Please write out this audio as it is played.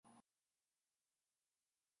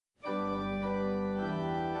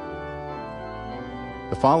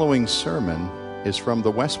The following sermon is from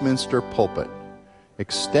the Westminster pulpit,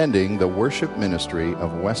 extending the worship ministry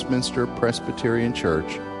of Westminster Presbyterian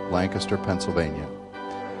Church, Lancaster, Pennsylvania.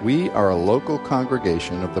 We are a local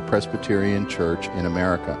congregation of the Presbyterian Church in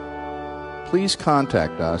America. Please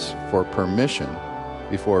contact us for permission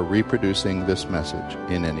before reproducing this message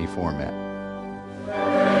in any format.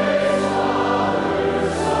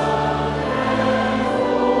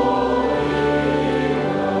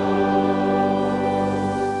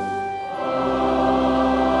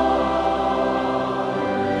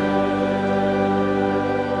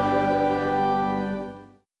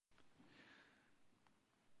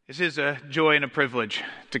 This is a joy and a privilege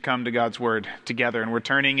to come to God's Word together. And we're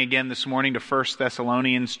turning again this morning to 1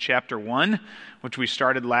 Thessalonians chapter 1, which we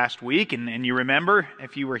started last week. And you remember,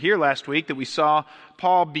 if you were here last week, that we saw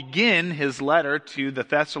Paul begin his letter to the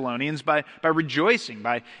Thessalonians by rejoicing,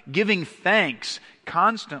 by giving thanks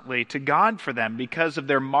constantly to God for them because of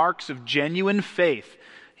their marks of genuine faith.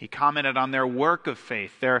 He commented on their work of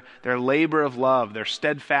faith, their labor of love, their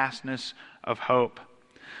steadfastness of hope.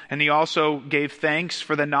 And he also gave thanks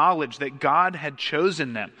for the knowledge that God had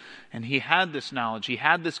chosen them. And he had this knowledge, he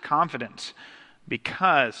had this confidence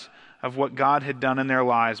because of what God had done in their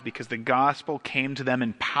lives, because the gospel came to them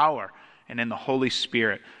in power and in the Holy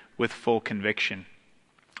Spirit with full conviction.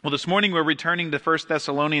 Well, this morning we're returning to 1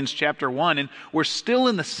 Thessalonians chapter 1, and we're still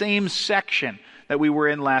in the same section that we were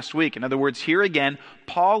in last week. In other words, here again,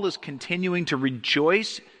 Paul is continuing to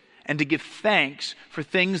rejoice and to give thanks for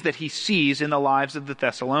things that he sees in the lives of the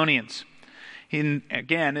Thessalonians. And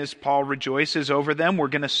again, as Paul rejoices over them, we're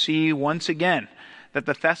going to see once again that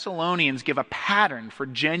the Thessalonians give a pattern for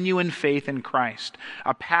genuine faith in Christ,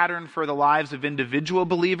 a pattern for the lives of individual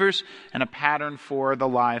believers, and a pattern for the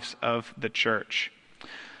lives of the church.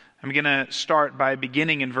 I'm going to start by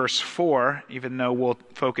beginning in verse 4, even though we'll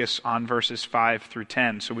focus on verses 5 through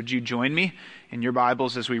 10. So would you join me in your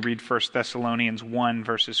Bibles as we read 1 Thessalonians 1,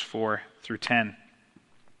 verses 4 through 10.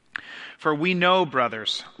 For we know,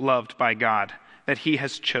 brothers, loved by God, that He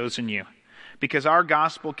has chosen you, because our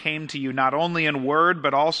gospel came to you not only in word,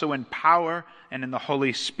 but also in power and in the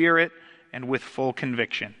Holy Spirit and with full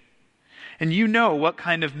conviction. And you know what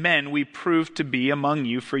kind of men we proved to be among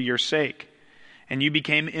you for your sake. And you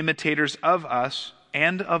became imitators of us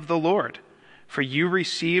and of the Lord, for you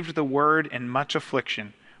received the word in much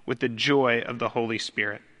affliction with the joy of the Holy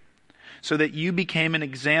Spirit, so that you became an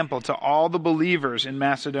example to all the believers in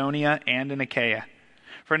Macedonia and in Achaia.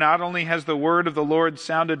 For not only has the word of the Lord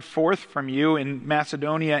sounded forth from you in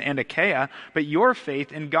Macedonia and Achaia, but your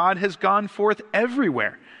faith in God has gone forth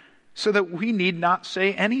everywhere, so that we need not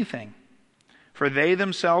say anything. For they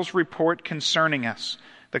themselves report concerning us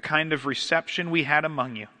the kind of reception we had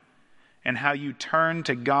among you, and how you turned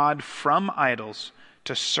to God from idols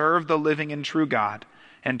to serve the living and true God,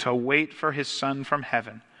 and to wait for His Son from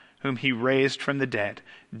heaven, whom He raised from the dead,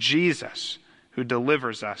 Jesus, who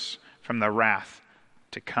delivers us from the wrath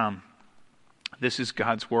to come. This is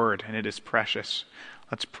God's word, and it is precious.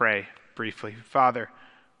 Let's pray briefly. Father,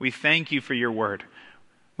 we thank you for your word.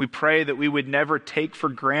 We pray that we would never take for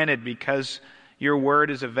granted, because your word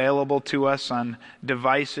is available to us on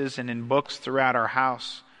devices and in books throughout our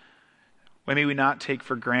house. May we not take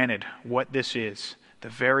for granted what this is, the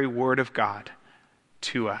very word of God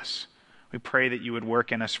to us. We pray that you would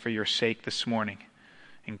work in us for your sake this morning.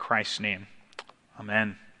 In Christ's name,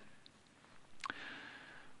 amen.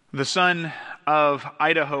 The son of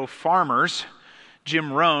Idaho farmers,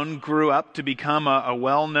 Jim Rohn, grew up to become a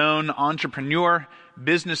well-known entrepreneur,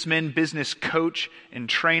 businessman, business coach, and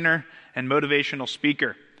trainer, and motivational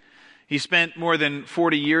speaker. He spent more than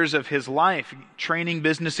 40 years of his life training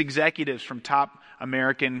business executives from top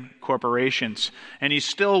American corporations. And he's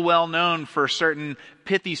still well known for certain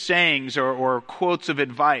pithy sayings or quotes of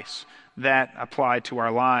advice that apply to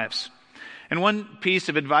our lives. And one piece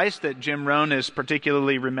of advice that Jim Rohn is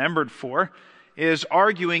particularly remembered for is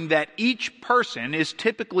arguing that each person is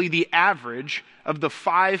typically the average of the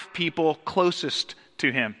 5 people closest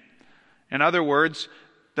to him. In other words,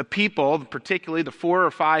 the people, particularly the 4 or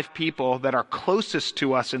 5 people that are closest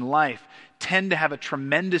to us in life, tend to have a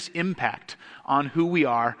tremendous impact on who we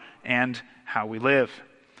are and how we live.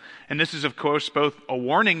 And this is, of course, both a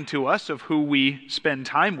warning to us of who we spend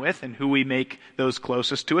time with and who we make those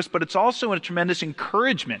closest to us, but it's also a tremendous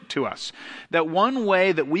encouragement to us that one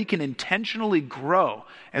way that we can intentionally grow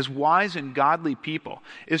as wise and godly people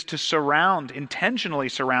is to intentionally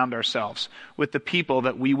surround ourselves with the people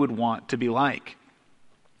that we would want to be like.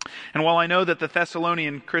 And while I know that the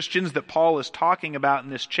Thessalonian Christians that Paul is talking about in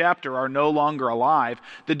this chapter are no longer alive,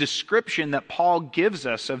 the description that Paul gives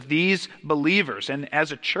us of these believers and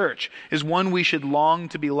as a church is one we should long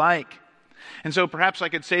to be like. And so perhaps I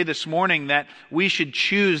could say this morning that we should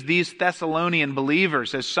choose these Thessalonian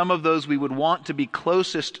believers as some of those we would want to be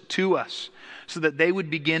closest to us, so that they would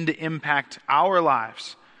begin to impact our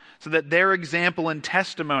lives, so that their example and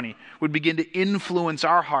testimony would begin to influence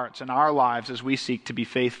our hearts and our lives as we seek to be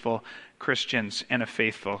faithful Christians and a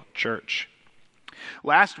faithful church.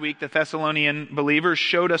 Last week, the Thessalonian believers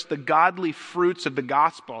showed us the godly fruits of the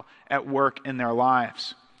gospel at work in their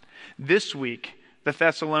lives. This week, the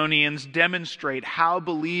Thessalonians demonstrate how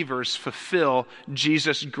believers fulfill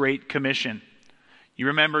Jesus' Great Commission. You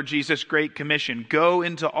remember Jesus' Great Commission: go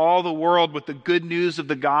into all the world with the good news of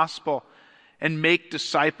the gospel and make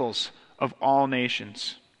disciples of all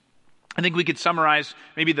nations. I think we could summarize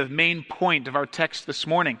maybe the main point of our text this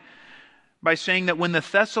morning by saying that when the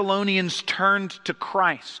Thessalonians turned to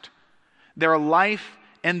Christ, their life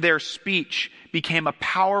and their speech became a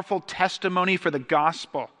powerful testimony for the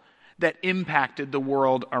gospel that impacted the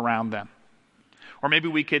world around them. Or maybe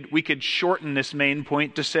we could shorten this main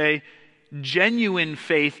point to say, genuine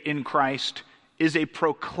faith in Christ is a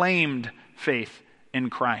proclaimed faith in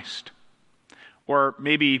Christ. Or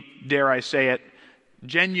maybe, dare I say it,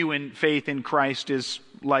 genuine faith in Christ is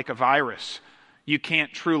like a virus. You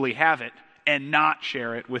can't truly have it and not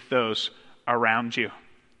share it with those around you.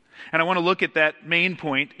 And I want to look at that main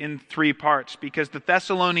point in three parts, because the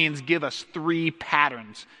Thessalonians give us three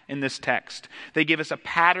patterns in this text. They give us a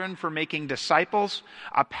pattern for making disciples,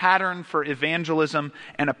 a pattern for evangelism,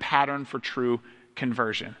 and a pattern for true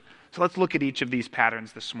conversion. So let's look at each of these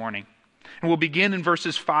patterns this morning. And we'll begin in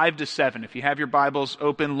verses 5 to 7. If you have your Bibles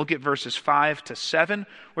open, look at verses 5 to 7,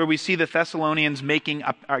 where we see the Thessalonians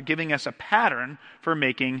giving us a pattern for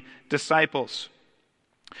making disciples.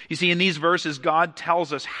 You see, in these verses, God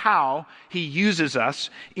tells us how He uses us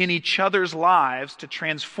in each other's lives to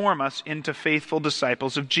transform us into faithful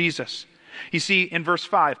disciples of Jesus. You see, in verse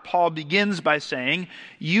 5, Paul begins by saying,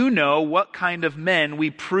 "You know what kind of men we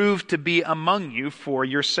proved to be among you for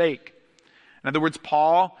your sake." In other words,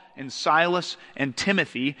 Paul and Silas and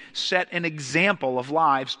Timothy set an example of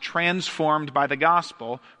lives transformed by the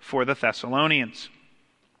gospel for the Thessalonians.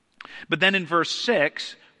 But then in verse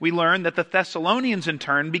 6, we learn that the Thessalonians in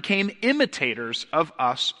turn became imitators of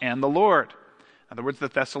us and the Lord. In other words, the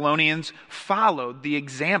Thessalonians followed the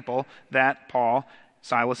example that Paul,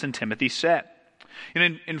 Silas, and Timothy set.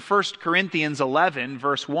 And in 1 Corinthians 11,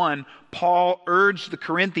 verse 1, Paul urged the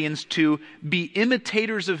Corinthians to be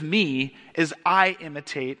imitators of me as I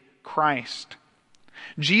imitate Christ.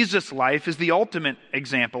 Jesus' life is the ultimate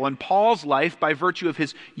example, and Paul's life, by virtue of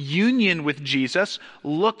his union with Jesus,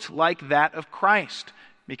 looked like that of Christ,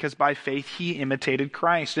 because by faith he imitated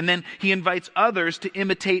Christ. And then he invites others to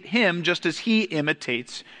imitate him just as he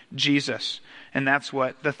imitates Jesus. And that's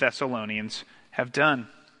what the Thessalonians have done.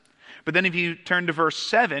 But then if you turn to verse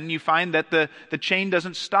 7, you find that the chain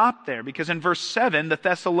doesn't stop there, because in verse 7, the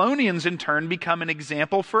Thessalonians in turn become an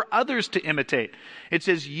example for others to imitate. It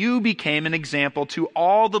says, "You became an example to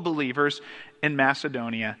all the believers in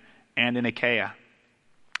Macedonia and in Achaia."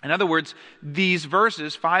 In other words, these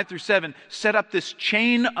verses, 5 through 7, set up this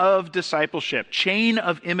chain of discipleship, chain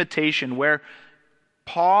of imitation, where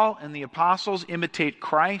Paul and the apostles imitate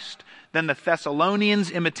Christ, then the Thessalonians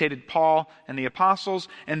imitated Paul and the apostles,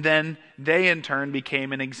 and then they in turn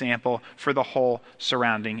became an example for the whole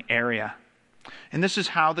surrounding area. And this is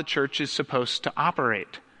how the church is supposed to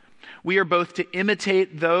operate. We are both to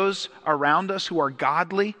imitate those around us who are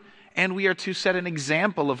godly, and we are to set an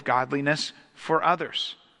example of godliness for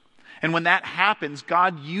others. And when that happens,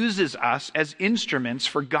 God uses us as instruments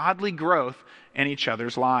for godly growth in each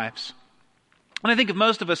other's lives. And I think if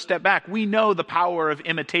most of us step back, we know the power of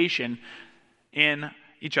imitation in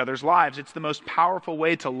each other's lives. It's the most powerful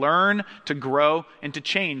way to learn, to grow, and to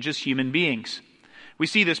change as human beings. We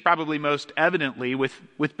see this probably most evidently with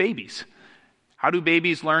babies. How do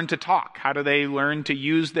babies learn to talk? How do they learn to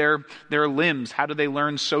use their limbs? How do they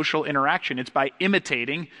learn social interaction? It's by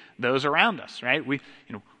imitating those around us, right?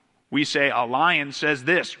 We say a lion says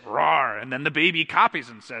this, roar, and then the baby copies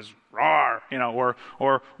and says roar,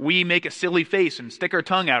 or we make a silly face and stick our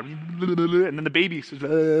tongue out, and then the baby says,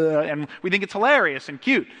 and we think it's hilarious and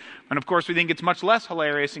cute. And of course, we think it's much less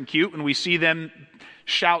hilarious and cute when we see them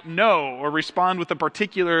shout no or respond with a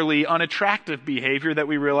particularly unattractive behavior that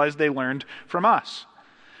we realize they learned from us.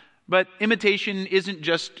 But imitation isn't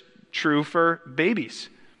just true for babies.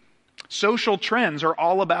 Social trends are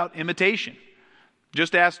all about imitation.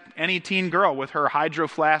 Just ask any teen girl with her Hydro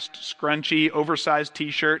Flask scrunchy, oversized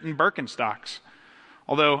t-shirt and Birkenstocks.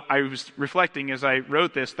 Although I was reflecting as I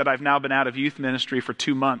wrote this that I've now been out of youth ministry for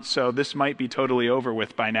 2 months, so this might be totally over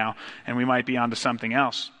with by now, and we might be on to something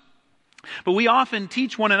else. But we often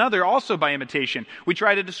teach one another also by imitation. We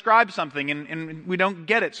try to describe something and we don't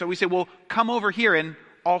get it, so we say, well, come over here and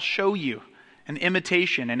I'll show you. An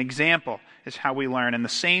imitation, an example is how we learn. And the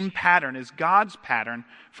same pattern is God's pattern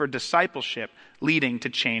for discipleship leading to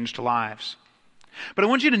changed lives. But I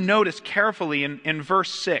want you to notice carefully in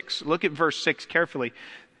verse 6, look at verse 6 carefully.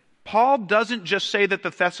 Paul doesn't just say that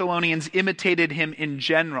the Thessalonians imitated him in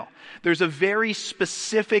general. There's a very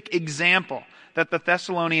specific example that the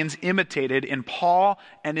Thessalonians imitated in Paul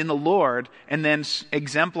and in the Lord and then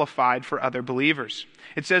exemplified for other believers.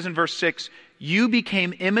 It says in verse 6, "You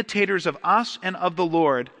became imitators of us and of the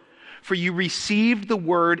Lord, for you received the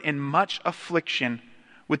word in much affliction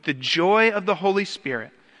with the joy of the Holy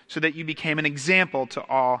Spirit, so that you became an example to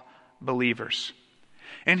all believers."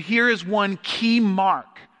 And here is one key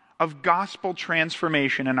mark of gospel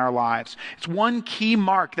transformation in our lives. It's one key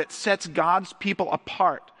mark that sets God's people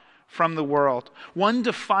apart from the world. One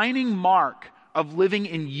defining mark of living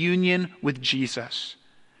in union with Jesus.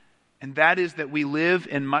 And that is that we live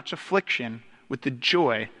in much affliction with the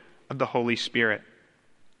joy of the Holy Spirit.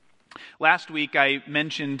 Last week I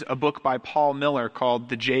mentioned a book by Paul Miller called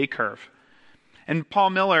The J Curve. And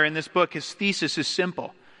Paul Miller, in this book, his thesis is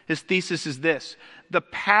simple. His thesis is this: the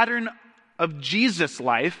pattern of Jesus'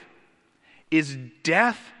 life is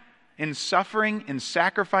death and suffering and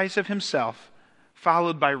sacrifice of himself,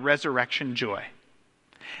 followed by resurrection joy.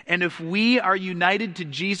 And if we are united to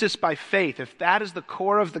Jesus by faith, if that is the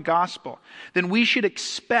core of the gospel, then we should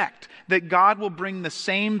expect that God will bring the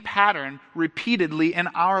same pattern repeatedly in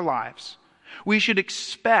our lives. We should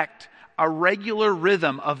expect a regular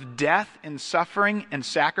rhythm of death and suffering and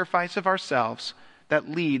sacrifice of ourselves that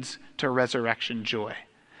leads to resurrection joy.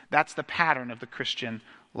 That's the pattern of the Christian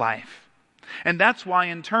life. And that's why,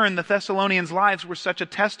 in turn, the Thessalonians' lives were such a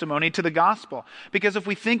testimony to the gospel. Because if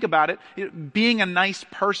we think about it, being a nice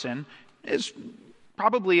person is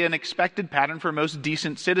probably an expected pattern for most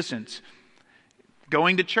decent citizens.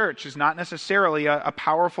 Going to church is not necessarily a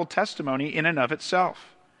powerful testimony in and of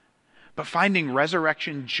itself. But finding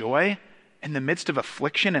resurrection joy in the midst of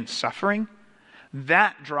affliction and suffering,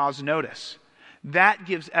 that draws notice. That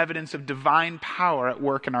gives evidence of divine power at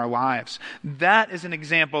work in our lives. That is an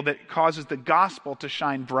example that causes the gospel to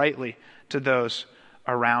shine brightly to those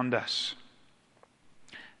around us.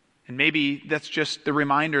 And maybe that's just the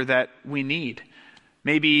reminder that we need.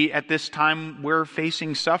 Maybe at this time we're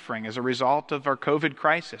facing suffering as a result of our COVID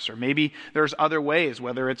crisis, or maybe there's other ways,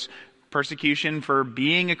 whether it's persecution for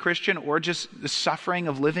being a Christian or just the suffering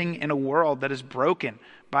of living in a world that is broken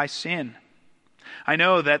by sin. I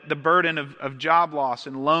know that the burden of job loss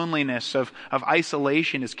and loneliness, of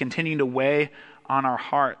isolation is continuing to weigh on our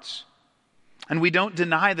hearts. And we don't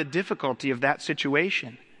deny the difficulty of that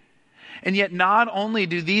situation. And yet not only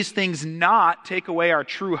do these things not take away our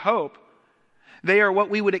true hope, they are what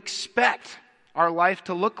we would expect our life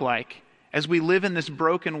to look like as we live in this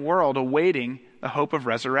broken world awaiting the hope of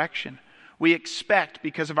resurrection. We expect,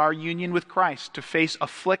 because of our union with Christ, to face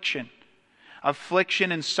affliction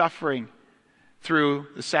and suffering through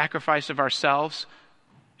the sacrifice of ourselves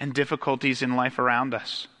and difficulties in life around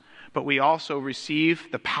us. But we also receive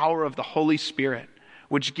the power of the Holy Spirit,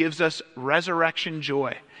 which gives us resurrection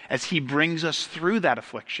joy as He brings us through that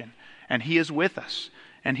affliction. And He is with us,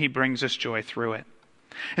 and He brings us joy through it.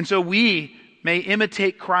 And so we may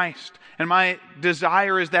imitate Christ. And my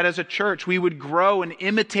desire is that as a church, we would grow in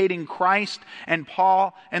imitating Christ and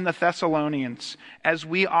Paul and the Thessalonians as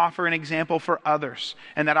we offer an example for others,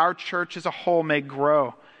 and that our church as a whole may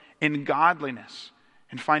grow in godliness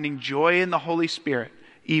and finding joy in the Holy Spirit,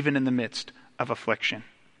 even in the midst of affliction.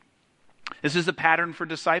 This is a pattern for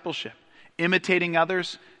discipleship, imitating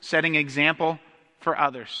others, setting example for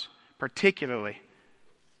others, particularly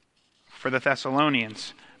for the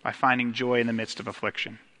Thessalonians, by finding joy in the midst of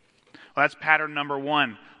affliction. Well, that's pattern number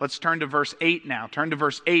 1. Let's turn to verse 8 now. Turn to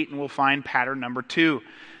verse 8 and we'll find pattern number 2.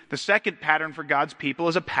 The second pattern for God's people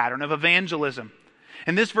is a pattern of evangelism.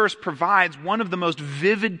 And this verse provides one of the most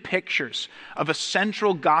vivid pictures of a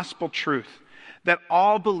central gospel truth, that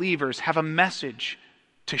all believers have a message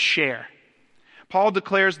to share. Paul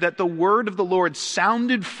declares that the word of the Lord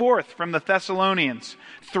sounded forth from the Thessalonians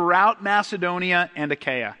throughout Macedonia and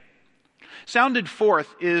Achaia. Sounded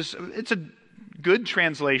forth it's a good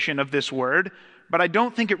translation of this word, but I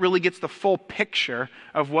don't think it really gets the full picture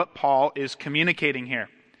of what Paul is communicating here.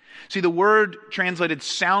 See, the word translated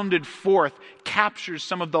sounded forth captures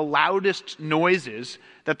some of the loudest noises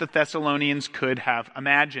that the Thessalonians could have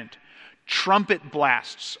imagined. Trumpet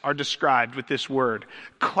blasts are described with this word.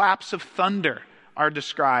 Claps of thunder are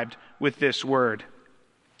described with this word.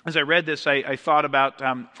 As I read this, I thought about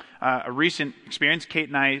a recent experience. Kate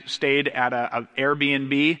and I stayed at an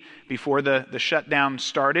Airbnb before the shutdown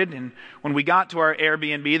started. And when we got to our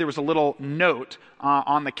Airbnb, there was a little note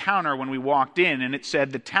on the counter when we walked in. And it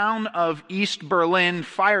said, the town of East Berlin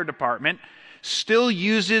Fire Department still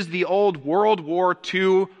uses the old World War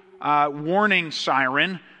II warning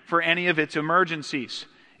siren for any of its emergencies.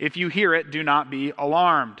 If you hear it, do not be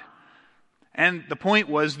alarmed. And the point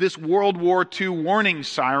was, this World War II warning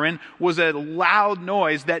siren was a loud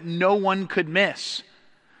noise that no one could miss.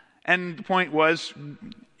 And the point was,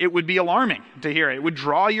 it would be alarming to hear it. It would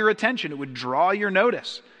draw your attention. It would draw your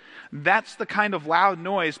notice. That's the kind of loud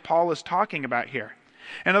noise Paul is talking about here.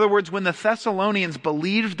 In other words, when the Thessalonians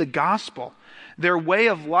believed the gospel, their way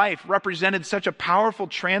of life represented such a powerful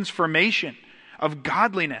transformation of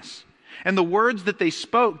godliness. And the words that they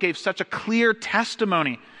spoke gave such a clear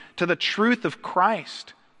testimony to the truth of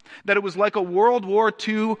Christ, that it was like a World War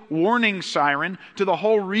II warning siren to the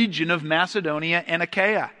whole region of Macedonia and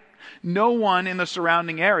Achaia. No one in the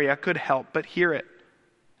surrounding area could help but hear it.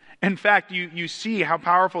 In fact, you see how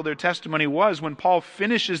powerful their testimony was when Paul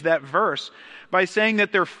finishes that verse by saying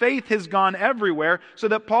that their faith has gone everywhere, so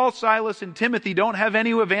that Paul, Silas, and Timothy don't have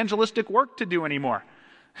any evangelistic work to do anymore.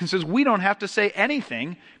 He says, we don't have to say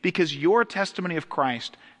anything because your testimony of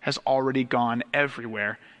Christ has already gone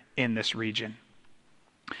everywhere in this region.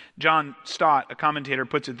 John Stott, a commentator,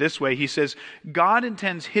 puts it this way. He says, God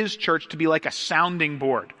intends his church to be like a sounding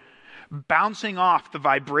board, bouncing off the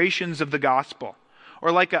vibrations of the gospel,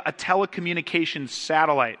 or like a telecommunications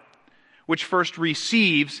satellite, which first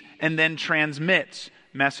receives and then transmits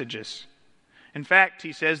messages. In fact,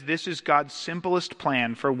 he says, this is God's simplest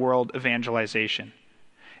plan for world evangelization.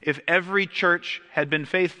 If every church had been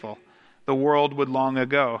faithful, the world would long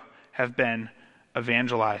ago have been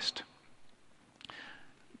evangelized.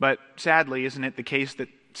 But sadly, isn't it the case that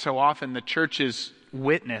so often the church's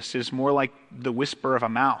witness is more like the whisper of a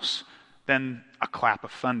mouse than a clap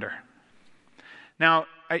of thunder? Now,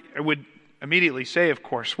 I would immediately say, of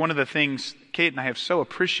course, one of the things Kate and I have so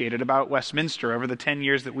appreciated about Westminster over the 10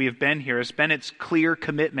 years that we have been here has been its clear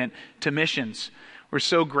commitment to missions. We're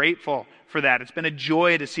so grateful for that. It's been a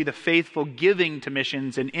joy to see the faithful giving to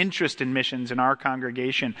missions and interest in missions in our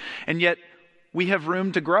congregation. And yet, we have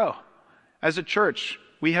room to grow. As a church,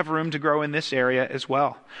 we have room to grow in this area as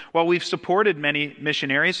well. While we've supported many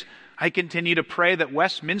missionaries, I continue to pray that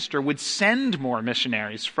Westminster would send more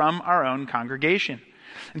missionaries from our own congregation.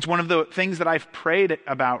 It's one of the things that I've prayed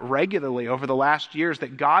about regularly over the last years,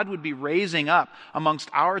 that God would be raising up amongst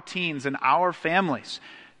our teens and our families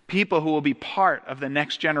people who will be part of the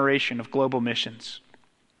next generation of global missions.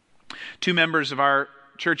 2 members of our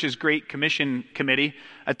church's Great Commission Committee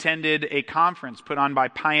attended a conference put on by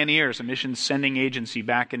Pioneers, a missions sending agency,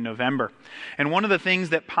 back in November. And one of the things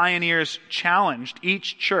that Pioneers challenged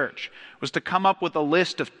each church was to come up with a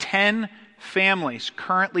list of 10 families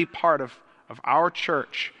currently part of our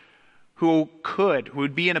church who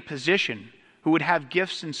would be in a position, who would have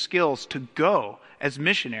gifts and skills to go as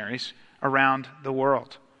missionaries around the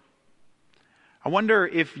world. I wonder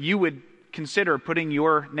if you would consider putting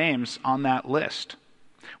your names on that list.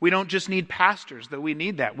 We don't just need pastors, though we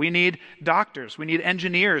need that. We need doctors, we need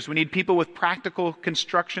engineers, we need people with practical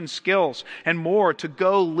construction skills and more to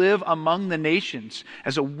go live among the nations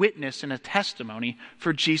as a witness and a testimony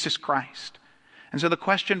for Jesus Christ. And so the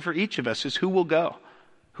question for each of us is, who will go?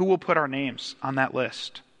 Who will put our names on that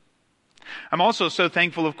list? I'm also so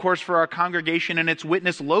thankful, of course, for our congregation and its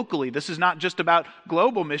witness locally. This is not just about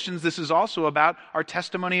global missions. This is also about our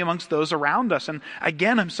testimony amongst those around us. And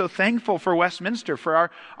again, I'm so thankful for Westminster,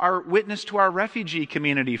 for our witness to our refugee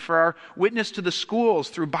community, for our witness to the schools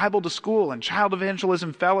through Bible to School and Child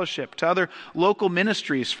Evangelism Fellowship, to other local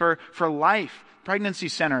ministries, for Life, pregnancy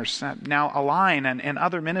centers, now Align, and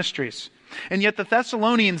other ministries. And yet the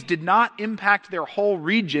Thessalonians did not impact their whole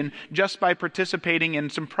region just by participating in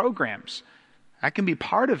some programs. That can be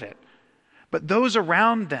part of it. But those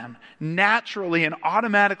around them naturally and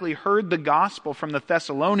automatically heard the gospel from the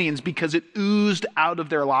Thessalonians because it oozed out of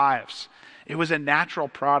their lives. It was a natural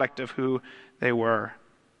product of who they were.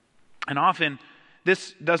 And often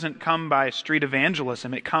this doesn't come by street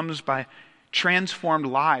evangelism. It comes by transformed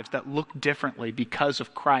lives that look differently because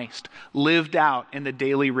of Christ, lived out in the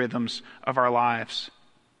daily rhythms of our lives.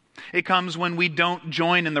 It comes when we don't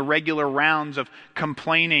join in the regular rounds of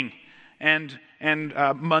complaining and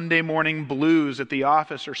Monday morning blues at the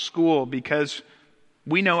office or school, because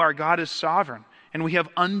we know our God is sovereign and we have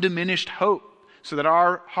undiminished hope so that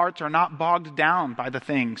our hearts are not bogged down by the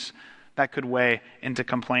things that could weigh into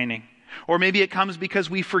complaining. Or maybe it comes because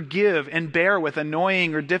we forgive and bear with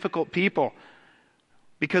annoying or difficult people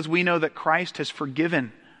because we know that Christ has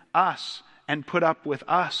forgiven us and put up with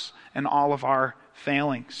us and all of our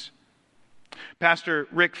failings. Pastor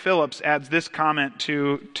Rick Phillips adds this comment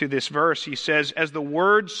to this verse. He says, as the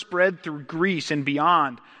word spread through Greece and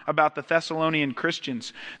beyond about the Thessalonian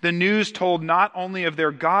Christians, the news told not only of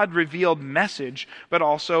their God-revealed message, but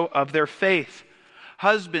also of their faith.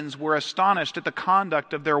 Husbands were astonished at the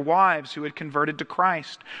conduct of their wives who had converted to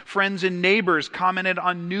Christ. Friends and neighbors commented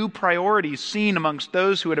on new priorities seen amongst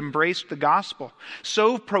those who had embraced the gospel.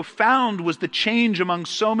 So profound was the change among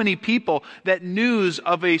so many people that news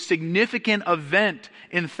of a significant event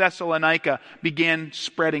in Thessalonica began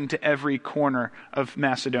spreading to every corner of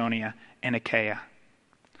Macedonia and Achaia.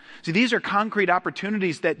 See, these are concrete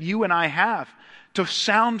opportunities that you and I have to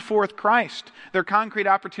sound forth Christ. They're concrete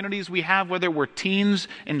opportunities we have whether we're teens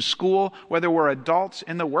in school, whether we're adults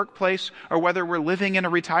in the workplace, or whether we're living in a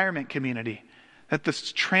retirement community. That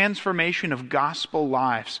this transformation of gospel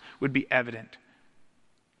lives would be evident.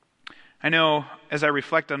 I know as I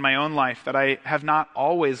reflect on my own life that I have not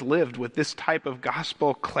always lived with this type of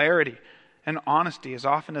gospel clarity and honesty as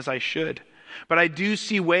often as I should. But I do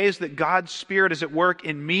see ways that God's Spirit is at work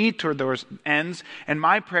in me toward those ends, and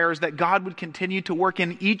my prayer is that God would continue to work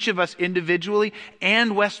in each of us individually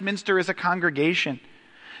and Westminster as a congregation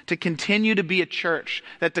to continue to be a church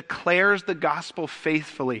that declares the gospel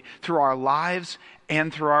faithfully through our lives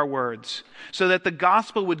and through our words, so that the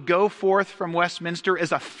gospel would go forth from Westminster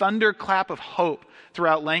as a thunderclap of hope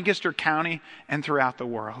throughout Lancaster County and throughout the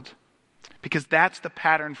world. Because that's the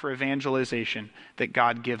pattern for evangelization that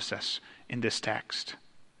God gives us in this text.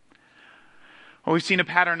 Well, we've seen a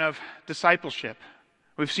pattern of discipleship.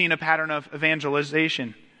 We've seen a pattern of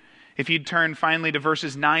evangelization. If you'd turn finally to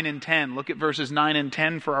verses 9 and 10, look at verses 9 and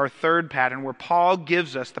 10 for our third pattern, where Paul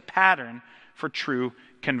gives us the pattern for true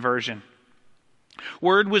conversion.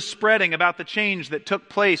 Word was spreading about the change that took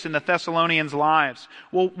place in the Thessalonians' lives.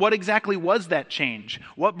 Well, what exactly was that change?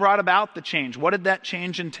 What brought about the change? What did that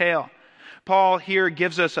change entail? Paul here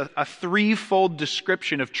gives us a threefold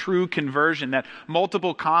description of true conversion that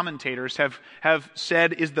multiple commentators have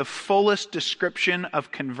said is the fullest description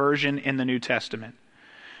of conversion in the New Testament.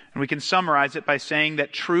 And we can summarize it by saying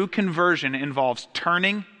that true conversion involves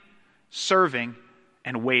turning, serving,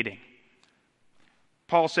 and waiting.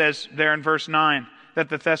 Paul says there in verse 9 that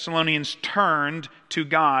the Thessalonians turned to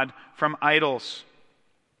God from idols.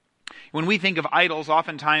 When we think of idols,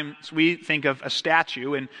 oftentimes we think of a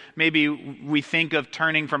statue, and maybe we think of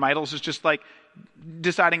turning from idols as just like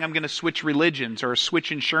deciding I'm going to switch religions or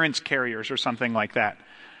switch insurance carriers or something like that.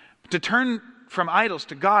 But to turn from idols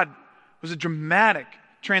to God was a dramatic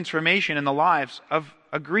transformation in the lives of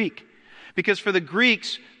a Greek. Because for the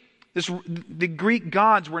Greeks, the Greek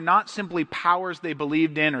gods were not simply powers they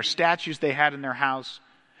believed in or statues they had in their house.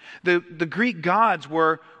 The Greek gods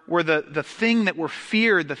were the thing that were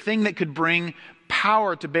feared, the thing that could bring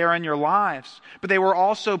power to bear on your lives. But they were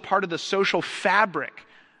also part of the social fabric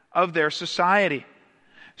of their society.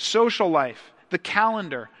 Social life, the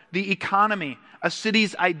calendar, the economy, a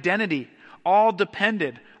city's identity, all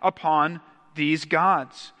depended upon these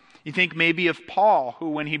gods. You think maybe of Paul, who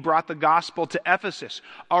when he brought the gospel to Ephesus,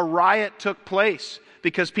 a riot took place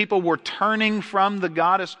because people were turning from the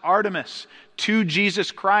goddess Artemis to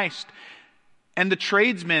Jesus Christ. And the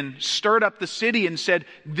tradesmen stirred up the city and said,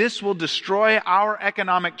 this will destroy our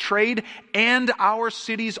economic trade and our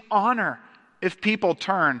city's honor if people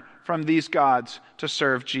turn from these gods to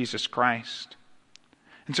serve Jesus Christ.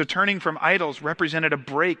 And so turning from idols represented a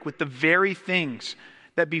break with the very things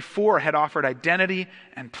that before had offered identity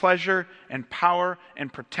and pleasure and power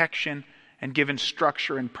and protection and given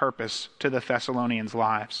structure and purpose to the Thessalonians'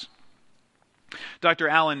 lives. Dr.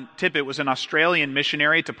 Alan Tippett was an Australian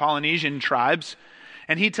missionary to Polynesian tribes,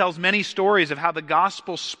 and he tells many stories of how the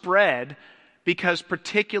gospel spread because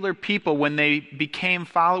particular people, when they became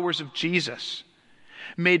followers of Jesus,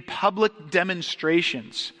 made public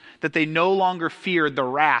demonstrations that they no longer feared the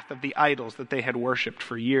wrath of the idols that they had worshipped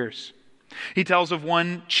for years. He tells of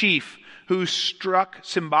one chief who struck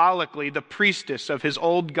symbolically the priestess of his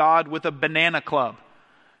old god with a banana club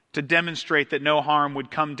to demonstrate that no harm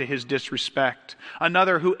would come to his disrespect.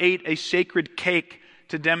 Another who ate a sacred cake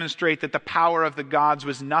to demonstrate that the power of the gods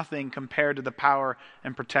was nothing compared to the power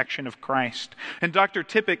and protection of Christ. And Dr.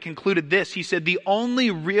 Tippett concluded this. He said, the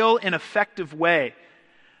only real and effective way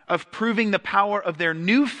of proving the power of their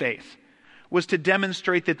new faith was to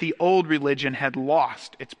demonstrate that the old religion had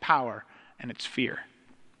lost its power and its fear.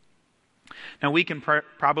 Now, we can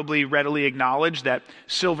probably readily acknowledge that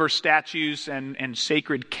silver statues and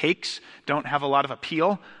sacred cakes don't have a lot of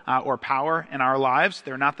appeal or power in our lives.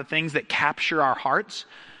 They're not the things that capture our hearts.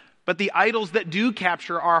 But the idols that do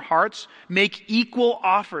capture our hearts make equal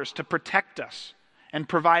offers to protect us and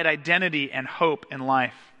provide identity and hope in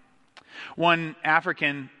life. One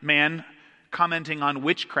African man, commenting on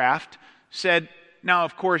witchcraft, said, "Now,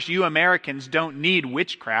 of course, you Americans don't need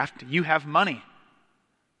witchcraft. You have money."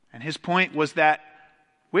 And his point was that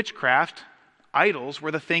witchcraft, idols,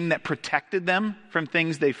 were the thing that protected them from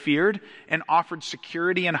things they feared and offered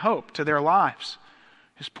security and hope to their lives.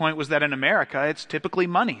 His point was that in America, it's typically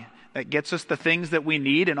money that gets us the things that we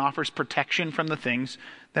need and offers protection from the things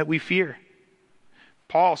that we fear.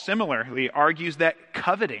 Paul similarly argues that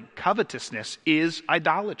covetousness, is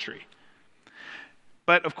idolatry.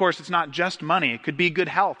 But of course, it's not just money. It could be good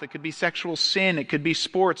health. It could be sexual sin. It could be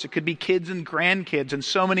sports. It could be kids and grandkids and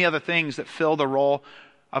so many other things that fill the role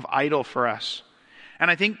of idol for us.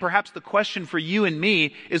 And I think perhaps the question for you and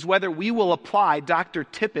me is whether we will apply Dr.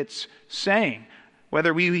 Tippett's saying,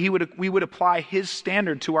 whether we would apply his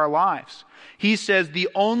standard to our lives. He says the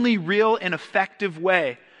only real and effective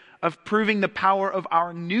way of proving the power of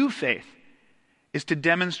our new faith is to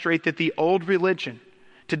demonstrate that the old religion,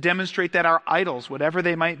 to demonstrate that our idols, whatever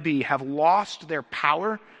they might be, have lost their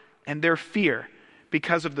power and their fear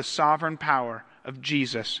because of the sovereign power of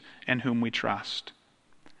Jesus in whom we trust.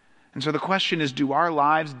 And so the question is, do our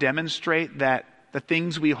lives demonstrate that the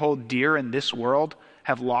things we hold dear in this world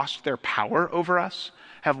have lost their power over us,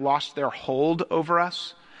 have lost their hold over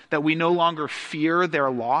us, that we no longer fear their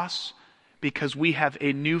loss because we have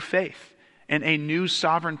a new faith and a new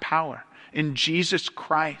sovereign power in Jesus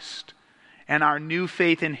Christ? And our new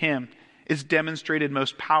faith in Him is demonstrated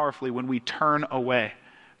most powerfully when we turn away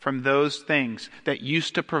from those things that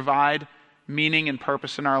used to provide meaning and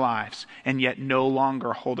purpose in our lives and yet no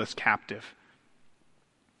longer hold us captive.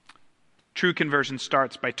 True conversion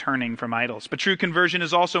starts by turning from idols. But true conversion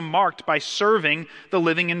is also marked by serving the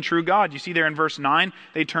living and true God. You see there in verse 9,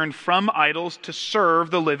 they turned from idols to serve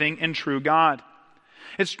the living and true God.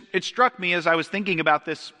 It struck me as I was thinking about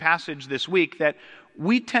this passage this week that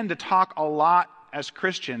we tend to talk a lot as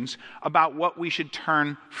Christians about what we should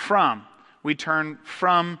turn from. We turn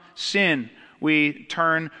from sin. We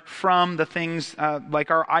turn from the things like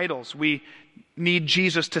our idols. We need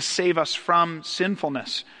Jesus to save us from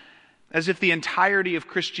sinfulness, as if the entirety of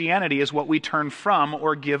Christianity is what we turn from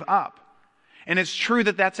or give up. And it's true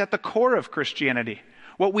that that's at the core of Christianity.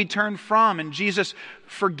 What we turn from and Jesus'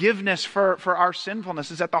 forgiveness for our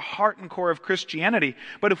sinfulness is at the heart and core of Christianity.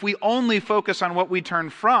 But if we only focus on what we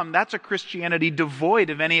turn from, that's a Christianity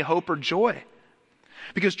devoid of any hope or joy.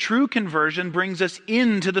 Because true conversion brings us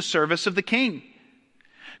into the service of the King.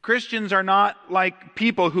 Christians are not like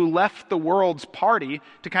people who left the world's party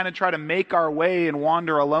to kind of try to make our way and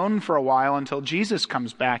wander alone for a while until Jesus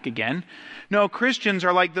comes back again. No, Christians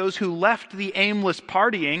are like those who left the aimless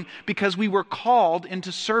partying because we were called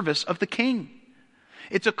into service of the King.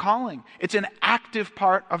 It's a calling. It's an active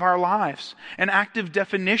part of our lives, an active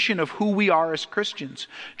definition of who we are as Christians.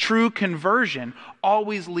 True conversion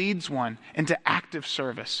always leads one into active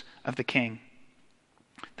service of the King.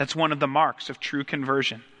 That's one of the marks of true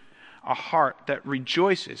conversion. A heart that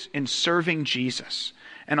rejoices in serving Jesus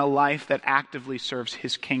and a life that actively serves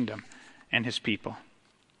His kingdom and His people.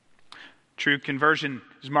 True conversion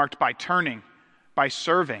is marked by turning, by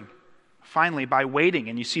serving, finally by waiting.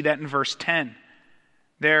 And you see that in verse 10.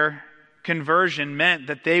 Their conversion meant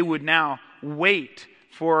that they would now wait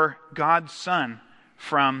for God's Son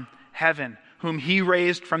from heaven, whom He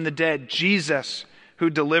raised from the dead, Jesus, who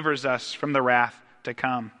delivers us from the wrath to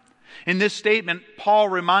come. In this statement, Paul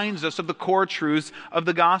reminds us of the core truths of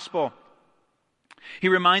the gospel. He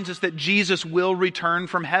reminds us that Jesus will return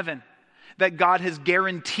from heaven, that God has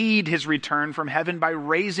guaranteed His return from heaven by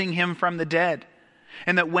raising Him from the dead,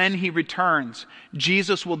 and that when He returns,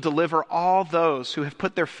 Jesus will deliver all those who have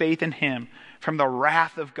put their faith in Him from the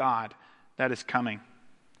wrath of God that is coming.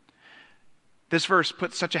 This verse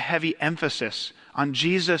puts such a heavy emphasis on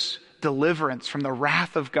Jesus' deliverance from the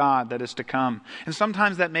wrath of God that is to come. And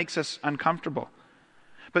sometimes that makes us uncomfortable.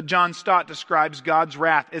 But John Stott describes God's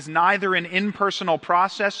wrath as neither an impersonal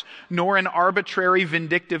process nor an arbitrary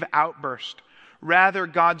vindictive outburst. Rather,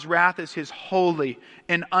 God's wrath is His holy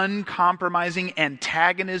and uncompromising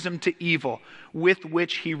antagonism to evil with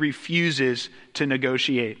which He refuses to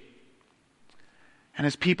negotiate. And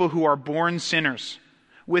as people who are born sinners,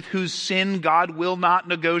 with whose sin God will not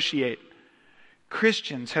negotiate,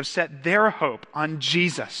 Christians have set their hope on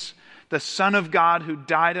Jesus, the Son of God who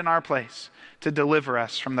died in our place to deliver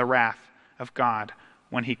us from the wrath of God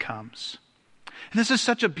when he comes. And this is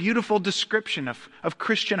such a beautiful description of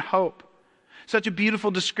Christian hope. Such a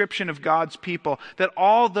beautiful description of God's people, that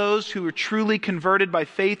all those who are truly converted by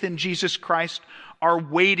faith in Jesus Christ are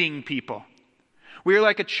waiting people. We are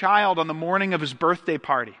like a child on the morning of his birthday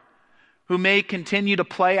party who may continue to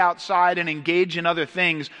play outside and engage in other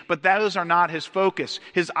things, but those are not his focus.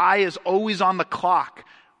 His eye is always on the clock,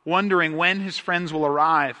 wondering when his friends will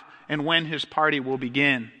arrive and when his party will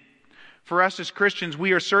begin. For us as Christians,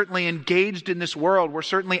 we are certainly engaged in this world. We're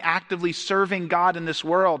certainly actively serving God in this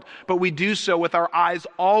world, but we do so with our eyes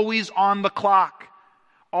always on the clock,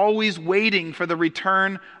 always waiting for the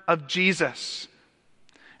return of Jesus.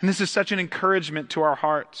 And this is such an encouragement to our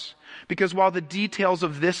hearts, because while the details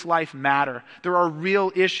of this life matter, there are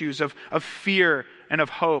real issues of fear and of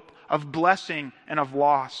hope, of blessing and of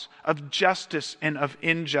loss, of justice and of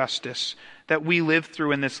injustice that we live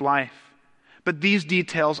through in this life. But these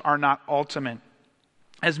details are not ultimate.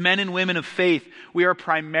 As men and women of faith, we are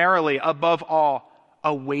primarily, above all,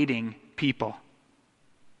 a waiting people.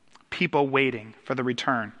 People waiting for the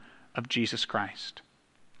return of Jesus Christ.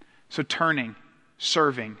 So turning,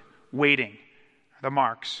 serving, waiting are the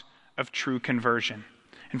marks of true conversion.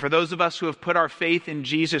 And for those of us who have put our faith in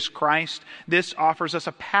Jesus Christ, this offers us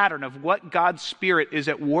a pattern of what God's Spirit is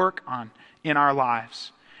at work on in our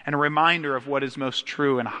lives, and a reminder of what is most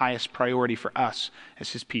true and highest priority for us as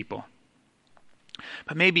his people.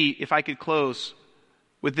 But maybe if I could close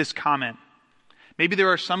with this comment. Maybe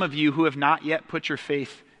there are some of you who have not yet put your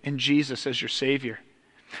faith in Jesus as your Savior.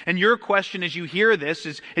 And your question as you hear this,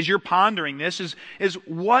 as you're pondering this, is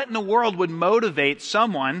what in the world would motivate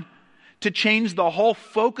someone to change the whole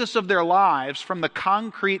focus of their lives from the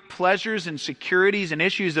concrete pleasures and securities and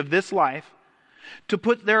issues of this life to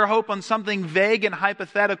put their hope on something vague and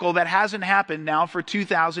hypothetical that hasn't happened now for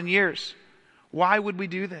 2,000 years? Why would we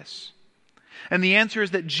do this? And the answer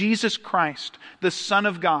is that Jesus Christ, the Son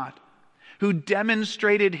of God, who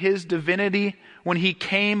demonstrated his divinity when he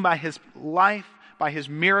came by his life, by his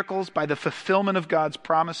miracles, by the fulfillment of God's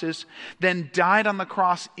promises, then died on the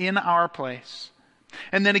cross in our place,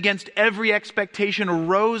 and then against every expectation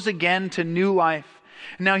rose again to new life.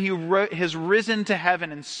 Now he has risen to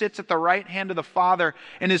heaven and sits at the right hand of the Father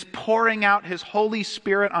and is pouring out his Holy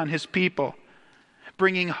Spirit on his people,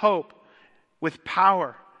 bringing hope with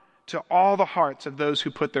power to all the hearts of those who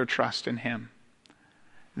put their trust in him.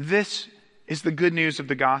 This is the good news of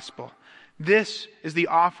the gospel. This is the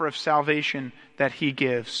offer of salvation that he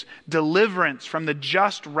gives. Deliverance from the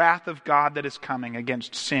just wrath of God that is coming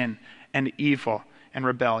against sin and evil and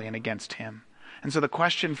rebellion against him. And so the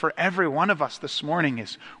question for every one of us this morning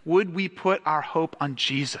is, would we put our hope on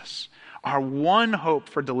Jesus, our one hope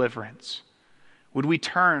for deliverance? Would we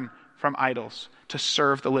turn from idols to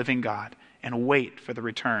serve the living God and wait for the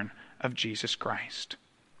return of Jesus Christ?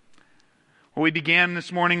 Well, we began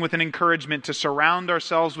this morning with an encouragement to surround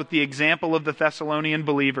ourselves with the example of the Thessalonian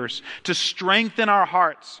believers, to strengthen our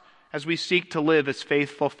hearts as we seek to live as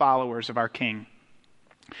faithful followers of our King.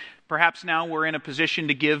 Perhaps now we're in a position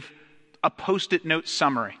to give a post-it note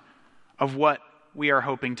summary of what we are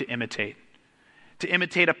hoping to imitate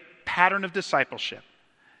a pattern of discipleship,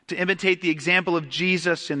 to imitate the example of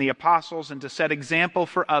Jesus and the apostles, and to set example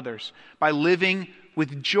for others by living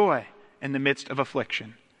with joy in the midst of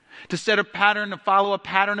affliction, to set a pattern, to follow a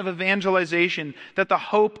pattern of evangelization, that the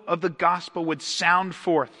hope of the gospel would sound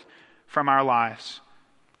forth from our lives,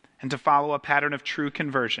 and to follow a pattern of true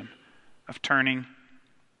conversion, of turning,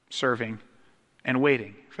 serving, and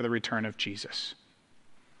waiting for the return of Jesus.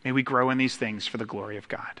 May we grow in these things for the glory of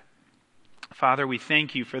God. Father, we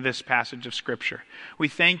thank you for this passage of Scripture. We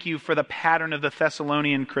thank you for the pattern of the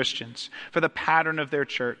Thessalonian Christians, for the pattern of their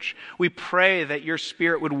church. We pray that your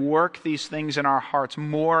Spirit would work these things in our hearts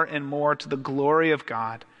more and more to the glory of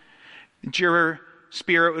God. That your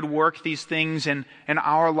Spirit would work these things in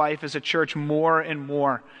our life as a church more and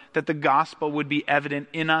more, that the gospel would be evident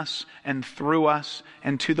in us and through us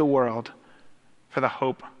and to the world for the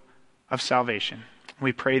hope of salvation.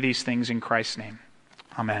 We pray these things in Christ's name.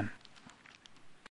 Amen.